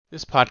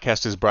This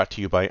podcast is brought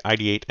to you by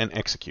Ideate and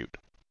Execute.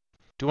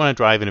 Do you want to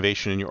drive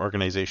innovation in your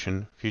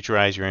organization,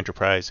 futurize your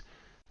enterprise,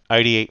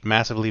 ideate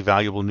massively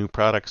valuable new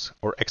products,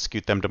 or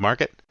execute them to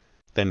market?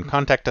 Then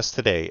contact us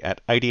today at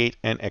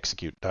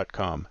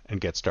ideateandexecute.com and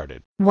get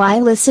started. Why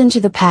listen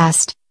to the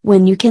past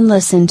when you can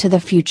listen to the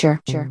future?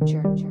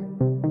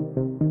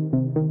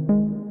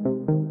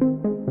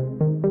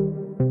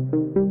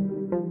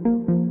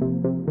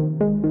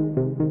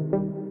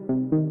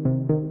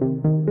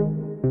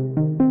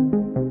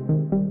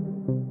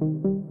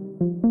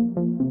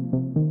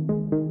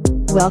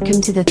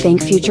 Welcome to the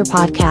Think Future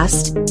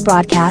podcast,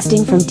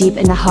 broadcasting from deep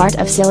in the heart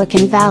of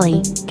Silicon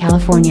Valley,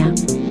 California.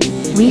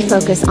 We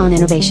focus on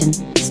innovation,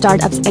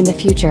 startups, and the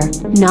future,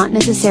 not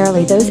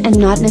necessarily those and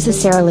not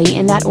necessarily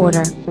in that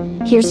order.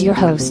 Here's your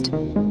host.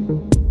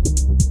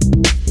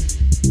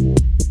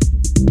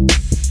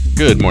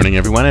 Good morning,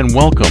 everyone, and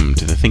welcome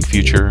to the Think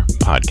Future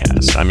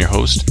podcast. I'm your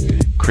host,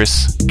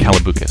 Chris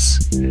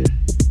Kalaboukas.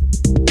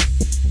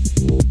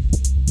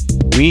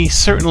 We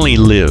certainly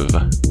live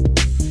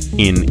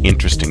in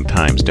interesting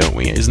times, don't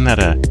we? Isn't that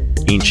an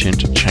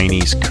ancient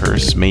Chinese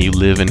curse? May you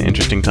live in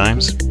interesting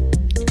times?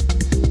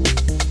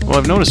 Well,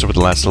 I've noticed over the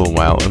last little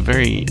while a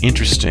very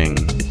interesting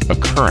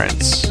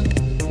occurrence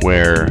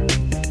where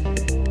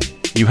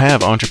you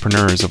have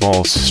entrepreneurs of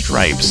all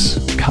stripes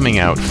coming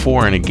out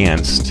for and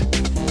against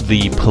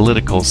the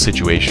political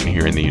situation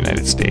here in the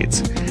United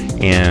States,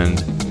 and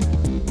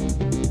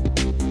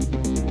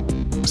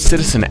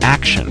citizen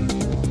action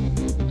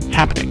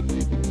happening.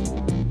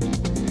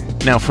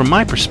 Now, from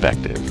my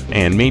perspective,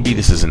 and maybe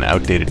this is an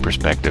outdated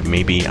perspective,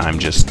 maybe I'm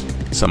just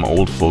some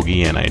old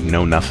fogey and I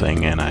know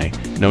nothing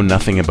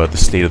about the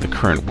state of the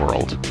current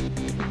world.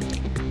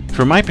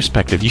 From my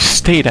perspective, you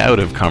stayed out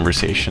of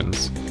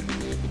conversations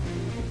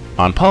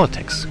on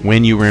politics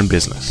when you were in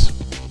business.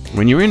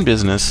 When you were in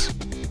business,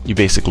 you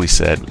basically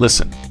said,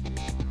 listen,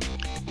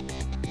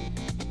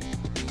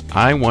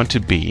 I want to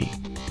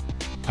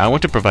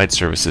provide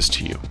services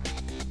to you.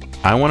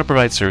 I want to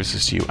provide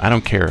services to you. I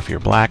don't care if you're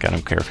black. I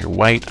don't care if you're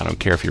white. I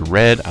don't care if you're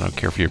red. I don't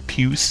care if you're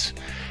puce.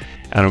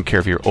 I don't care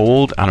if you're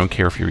old. I don't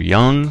care if you're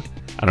young.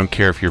 I don't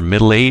care if you're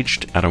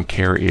middle-aged. I don't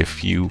care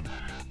if you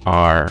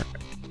are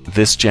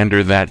this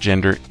gender, that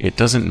gender. It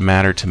doesn't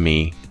matter to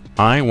me.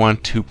 I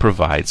want to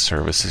provide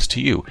services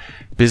to you.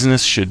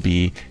 Business should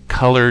be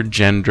color,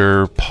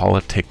 gender,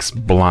 politics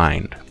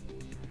blind.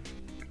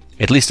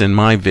 At least in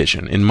my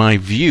vision. In my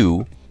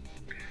view,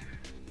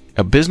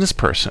 a business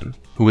person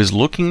who is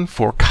looking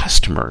for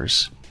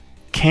customers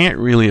can't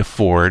really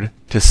afford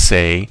to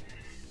say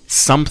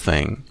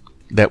something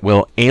that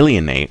will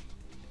alienate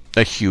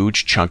a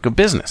huge chunk of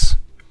business,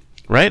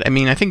 right? I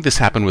mean, I think this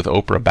happened with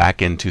Oprah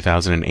back in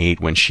 2008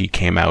 when she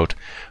came out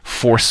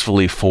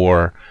forcefully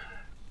for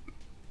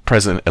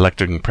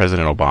electing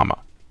President Obama.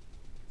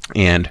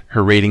 And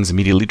her ratings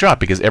immediately dropped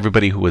because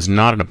everybody who was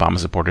not an Obama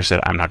supporter said,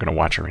 I'm not going to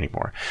watch her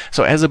anymore.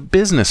 So as a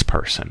business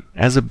person,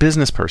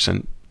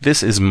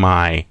 this is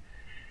my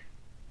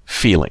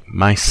feeling.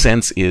 My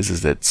sense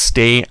is that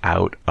stay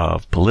out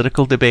of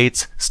political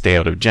debates, stay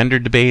out of gender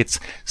debates,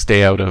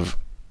 stay out of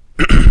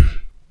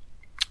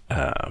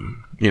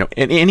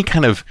any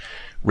kind of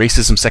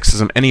racism,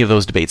 sexism, any of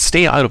those debates.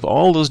 Stay out of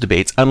all those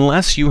debates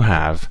unless you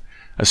have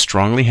a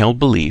strongly held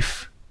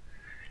belief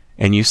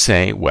and you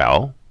say,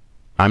 well,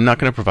 I'm not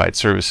going to provide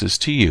services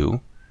to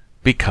you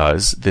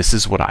because this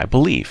is what I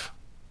believe.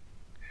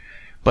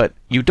 But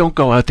you don't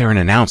go out there and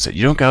announce it.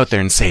 You don't go out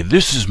there and say,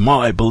 this is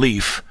my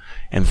belief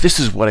and this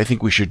is what I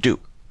think we should do.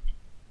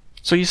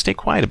 So you stay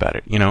quiet about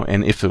it,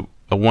 and if a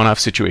one-off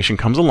situation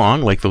comes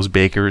along, like those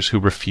bakers who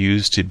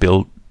refuse to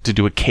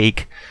do a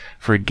cake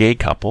for a gay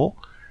couple,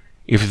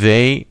 if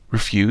they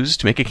refuse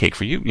to make a cake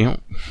for you,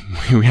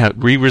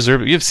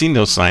 you've seen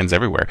those signs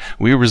everywhere.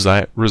 We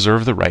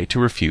reserve the right to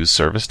refuse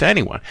service to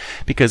anyone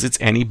because it's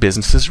any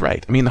business's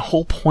right. I mean, the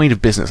whole point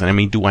of business, and I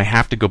mean, do I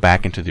have to go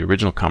back into the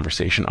original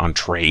conversation on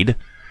trade?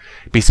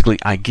 Basically,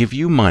 I give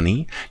you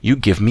money, you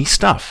give me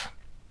stuff.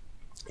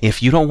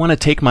 If you don't want to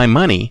take my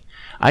money,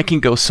 I can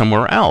go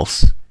somewhere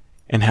else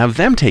and have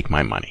them take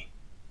my money.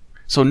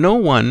 So no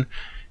one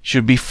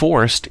should be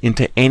forced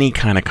into any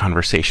kind of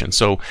conversation.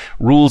 So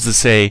rules that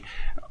say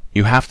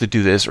you have to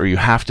do this or you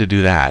have to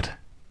do that,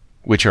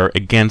 which are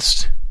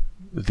against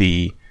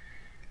the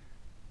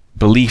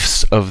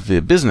beliefs of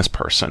the business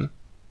person,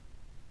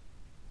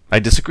 I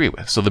disagree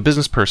with. So the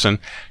business person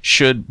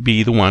should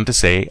be the one to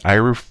say, I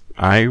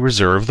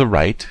reserve the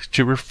right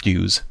to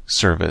refuse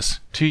service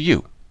to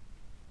you.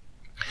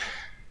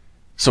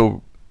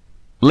 So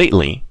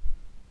lately,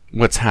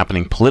 what's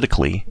happening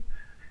politically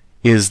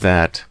is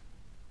that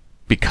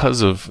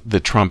because of the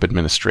Trump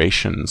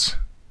administration's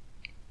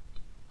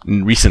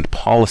recent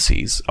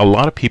policies, a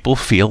lot of people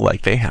feel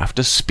like they have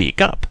to speak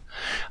up.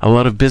 A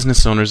lot of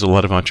business owners, a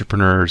lot of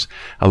entrepreneurs,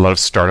 a lot of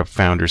startup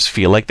founders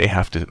feel like they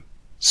have to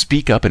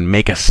speak up and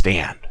make a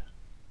stand,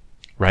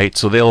 right?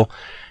 So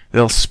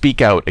they'll speak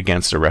out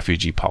against a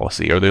refugee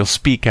policy, or they'll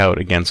speak out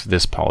against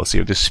this policy,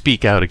 or they'll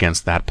speak out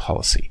against that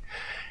policy.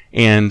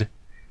 And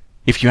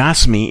if you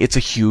ask me, it's a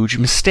huge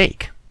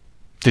mistake.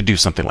 to do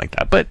something like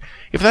that. But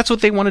if that's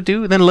what they want to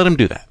do, then let them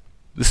do that.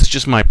 This is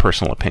just my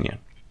personal opinion.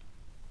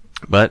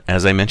 But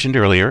as I mentioned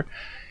earlier,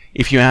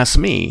 if you ask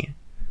me,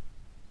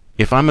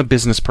 if I'm a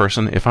business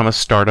person, if I'm a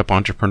startup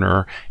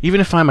entrepreneur,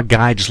 even if I'm a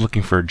guy just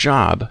looking for a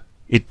job,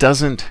 it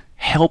doesn't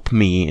help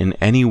me in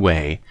any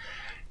way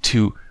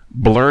to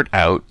blurt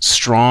out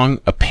strong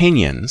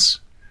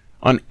opinions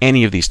on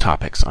any of these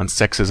topics, on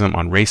sexism,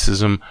 on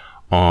racism,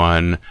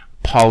 on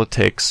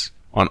politics,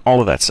 on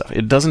all of that stuff.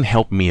 It doesn't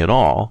help me at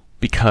all,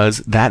 because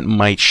that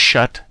might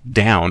shut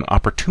down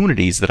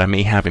opportunities that I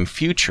may have in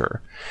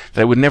future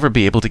that I would never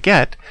be able to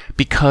get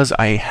because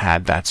I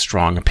had that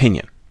strong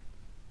opinion.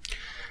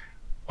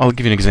 I'll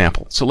give you an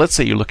example. So let's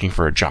say you're looking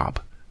for a job,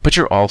 but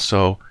you're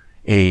also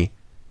a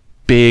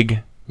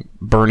big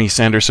Bernie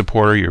Sanders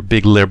supporter, you're a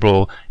big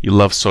liberal, you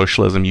love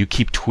socialism, you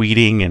keep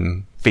tweeting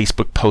and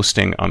Facebook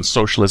posting on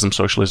socialism,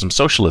 socialism,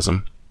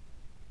 socialism,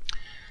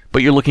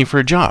 but you're looking for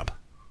a job,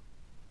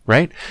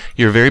 right?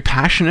 You're very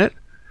passionate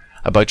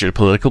about your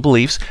political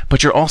beliefs,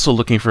 but you're also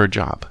looking for a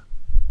job.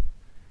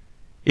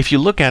 If you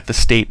look at the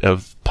state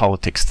of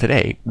politics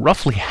today,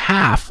 roughly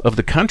half of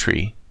the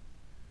country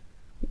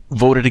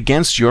voted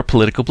against your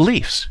political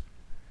beliefs.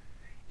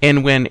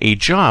 And when a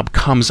job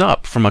comes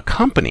up from a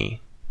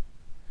company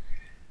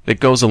that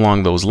goes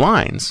along those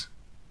lines,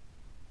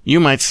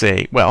 you might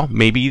say, well,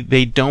 maybe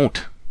they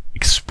don't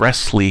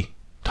expressly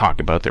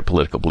talk about their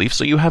political beliefs,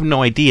 so you have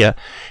no idea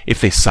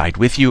if they side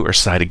with you or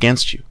side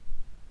against you.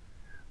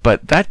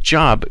 But that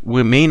job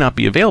may not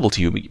be available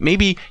to you.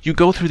 Maybe you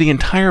go through the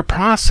entire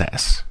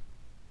process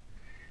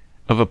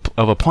of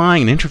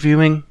applying and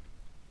interviewing,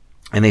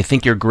 and they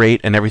think you're great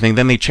and everything.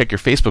 Then they check your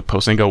Facebook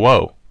post and go,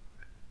 whoa,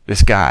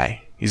 this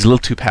guy, he's a little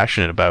too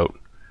passionate about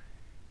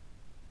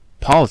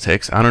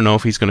politics. I don't know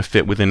if he's going to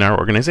fit within our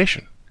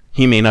organization.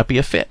 He may not be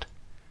a fit.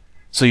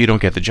 So you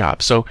don't get the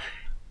job. So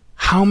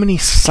how many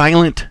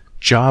silent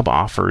job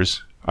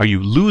offers are you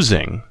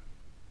losing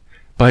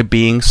by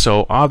being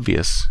so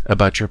obvious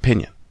about your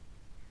opinion?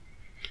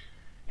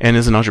 And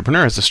as an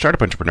entrepreneur, as a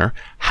startup entrepreneur,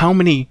 how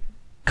many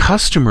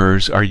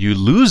customers are you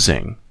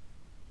losing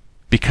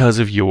because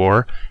of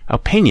your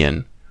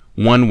opinion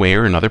one way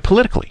or another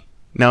politically?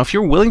 Now, if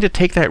you're willing to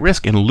take that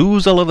risk and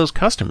lose all of those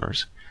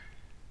customers,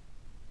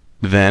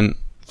 then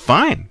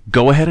fine,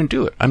 go ahead and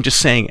do it. I'm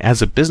just saying,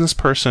 as a business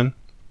person,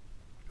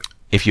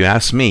 if you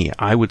ask me,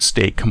 I would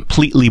stay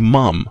completely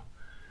mum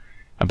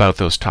about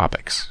those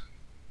topics.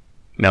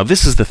 Now,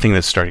 this is the thing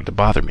that's starting to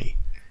bother me,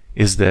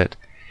 is that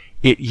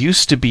it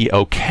used to be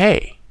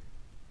okay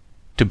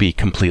to be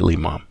completely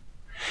mum.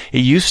 It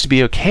used to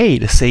be okay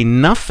to say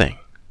nothing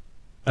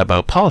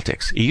about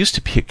politics. It used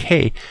to be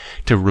okay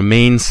to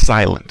remain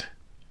silent.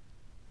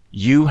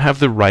 You have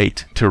the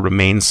right to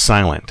remain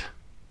silent.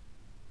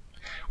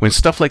 When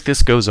stuff like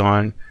this goes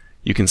on,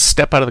 you can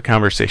step out of the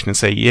conversation and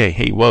say, yeah,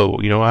 hey, whoa,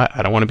 you know what?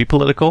 I don't want to be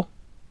political.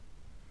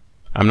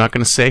 I'm not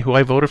going to say who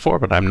I voted for,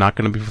 but I'm not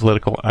going to be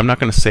political. I'm not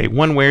going to say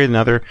one way or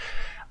another.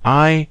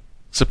 I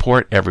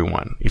support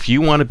everyone. If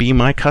you want to be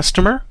my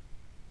customer,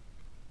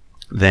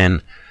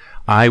 then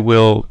I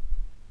will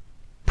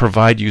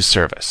provide you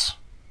service.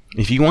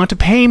 If you want to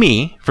pay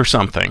me for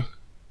something,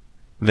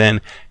 then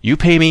you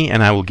pay me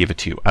and I will give it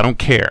to you. I don't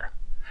care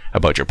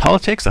about your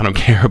politics. I don't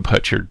care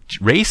about your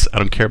race. I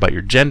don't care about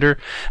your gender.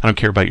 I don't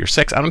care about your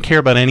sex. I don't care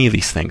about any of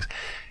these things.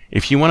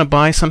 If you want to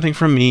buy something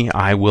from me,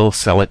 I will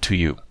sell it to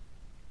you.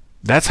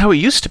 That's how it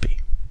used to be.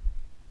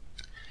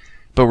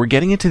 But we're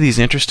getting into these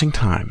interesting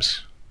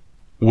times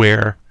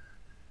where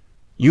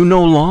you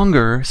no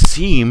longer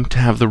seem to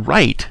have the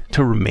right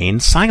to remain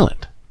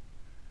silent.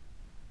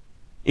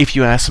 If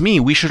you ask me,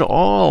 we should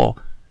all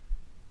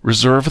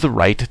reserve the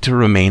right to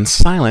remain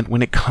silent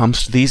when it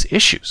comes to these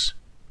issues.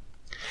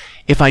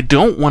 If I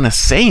don't want to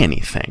say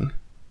anything,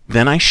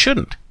 then I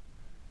shouldn't.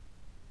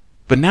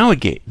 But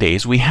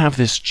nowadays, we have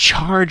this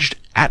charged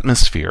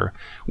atmosphere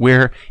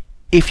where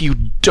if you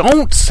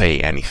don't say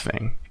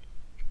anything,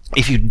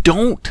 if you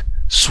don't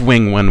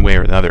swing one way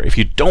or the other, if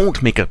you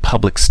don't make a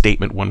public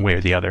statement one way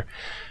or the other,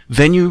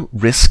 then you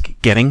risk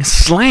getting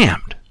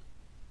slammed,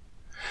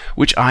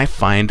 which I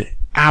find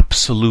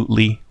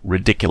absolutely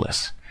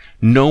ridiculous.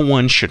 No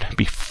one should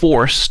be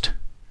forced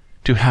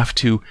to have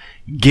to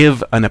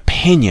give an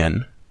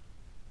opinion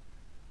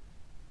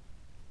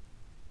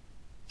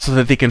so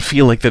that they can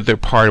feel like that they're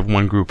part of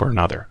one group or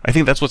another. I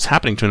think that's what's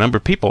happening to a number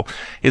of people,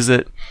 is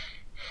that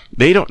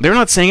they're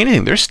not saying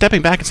anything. They're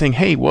stepping back and saying,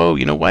 hey, whoa,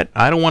 you know what?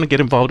 I don't want to get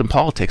involved in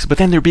politics. But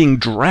then they're being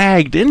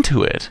dragged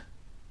into it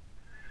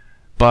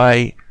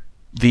by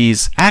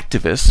these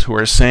activists who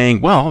are saying,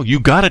 well, you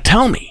got to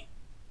tell me.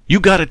 You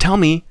got to tell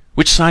me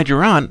which side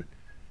you're on,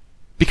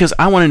 because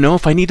I want to know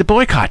if I need to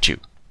boycott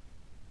you.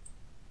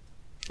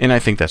 And I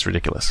think that's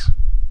ridiculous.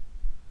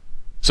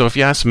 So if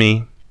you ask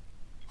me,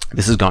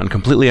 this has gotten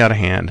completely out of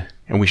hand,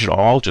 and we should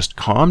all just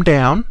calm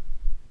down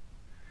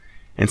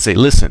and say,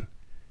 listen,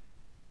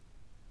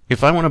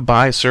 if I want to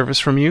buy a service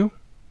from you,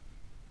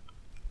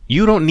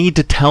 you don't need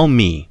to tell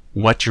me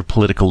what your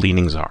political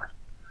leanings are.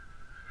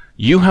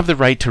 You have the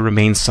right to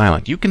remain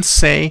silent. You can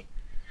say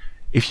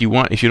if you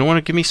don't want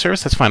to give me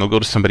service, that's fine. I'll go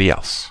to somebody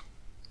else.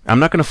 I'm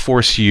not going to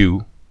force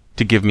you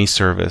to give me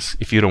service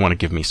if you don't want to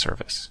give me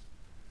service.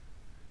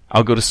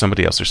 I'll go to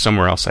somebody else or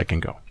somewhere else I can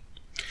go.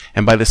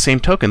 And by the same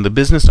token, the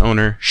business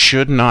owner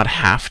should not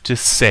have to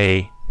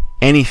say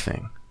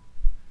anything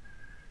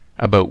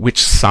about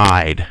which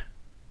side,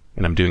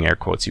 and I'm doing air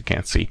quotes you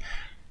can't see,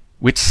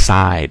 which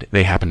side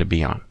they happen to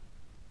be on.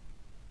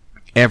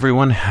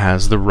 Everyone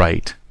has the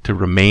right to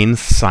remain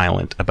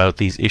silent about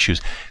these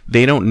issues.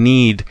 They don't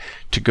need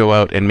to go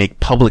out and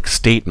make public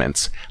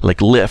statements like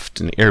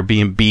Lyft and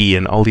Airbnb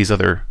and all these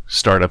other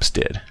startups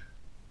did.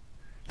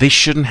 They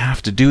shouldn't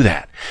have to do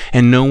that,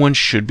 and no one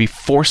should be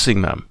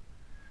forcing them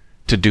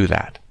to do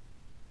that.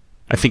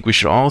 I think we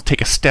should all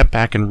take a step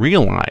back and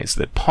realize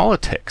that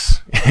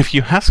politics, if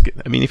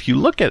you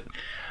look at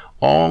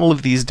all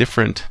of these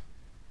different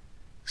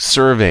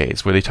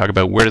surveys where they talk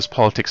about where does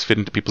politics fit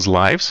into people's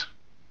lives,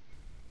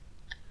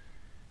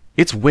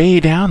 it's way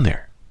down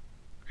there.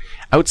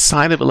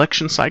 Outside of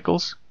election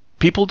cycles,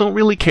 people don't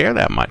really care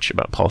that much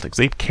about politics.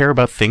 They care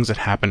about things that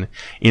happen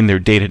in their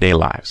day-to-day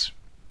lives.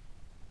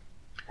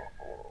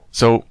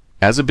 So,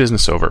 as a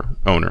business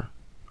owner,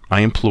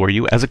 I implore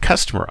you, as a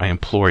customer, I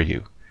implore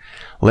you,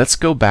 let's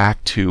go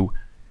back to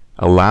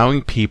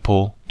allowing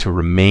people to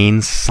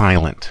remain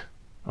silent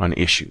on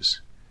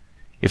issues.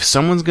 If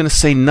someone's going to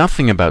say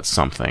nothing about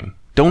something,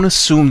 don't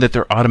assume that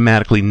they're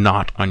automatically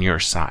not on your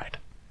side.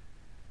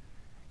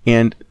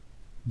 And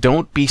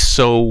don't be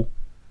so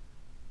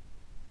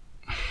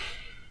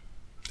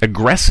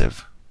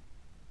aggressive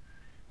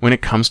when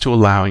it comes to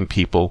allowing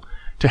people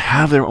to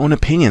have their own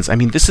opinions. I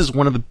mean, this is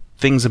one of the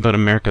things about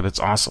America that's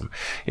awesome,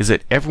 is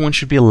that everyone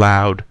should be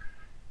allowed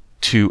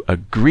to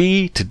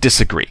agree to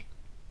disagree.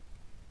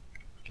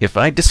 If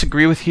I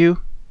disagree with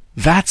you,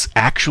 that's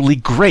actually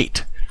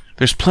great.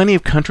 There's plenty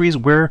of countries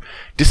where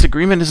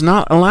disagreement is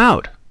not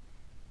allowed.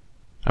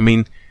 I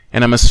mean,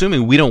 and I'm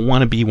assuming we don't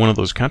want to be one of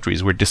those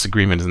countries where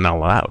disagreement is not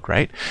allowed,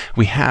 right?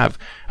 We have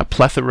a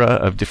plethora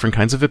of different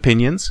kinds of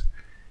opinions,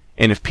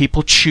 and if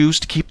people choose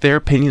to keep their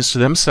opinions to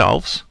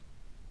themselves,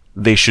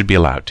 they should be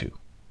allowed to.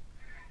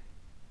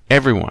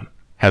 Everyone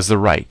has the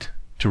right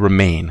to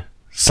remain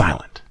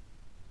silent.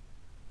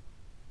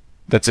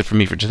 That's it for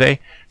me for today.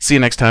 See you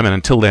next time, and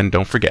until then,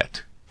 don't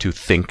forget to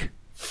think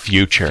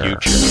future.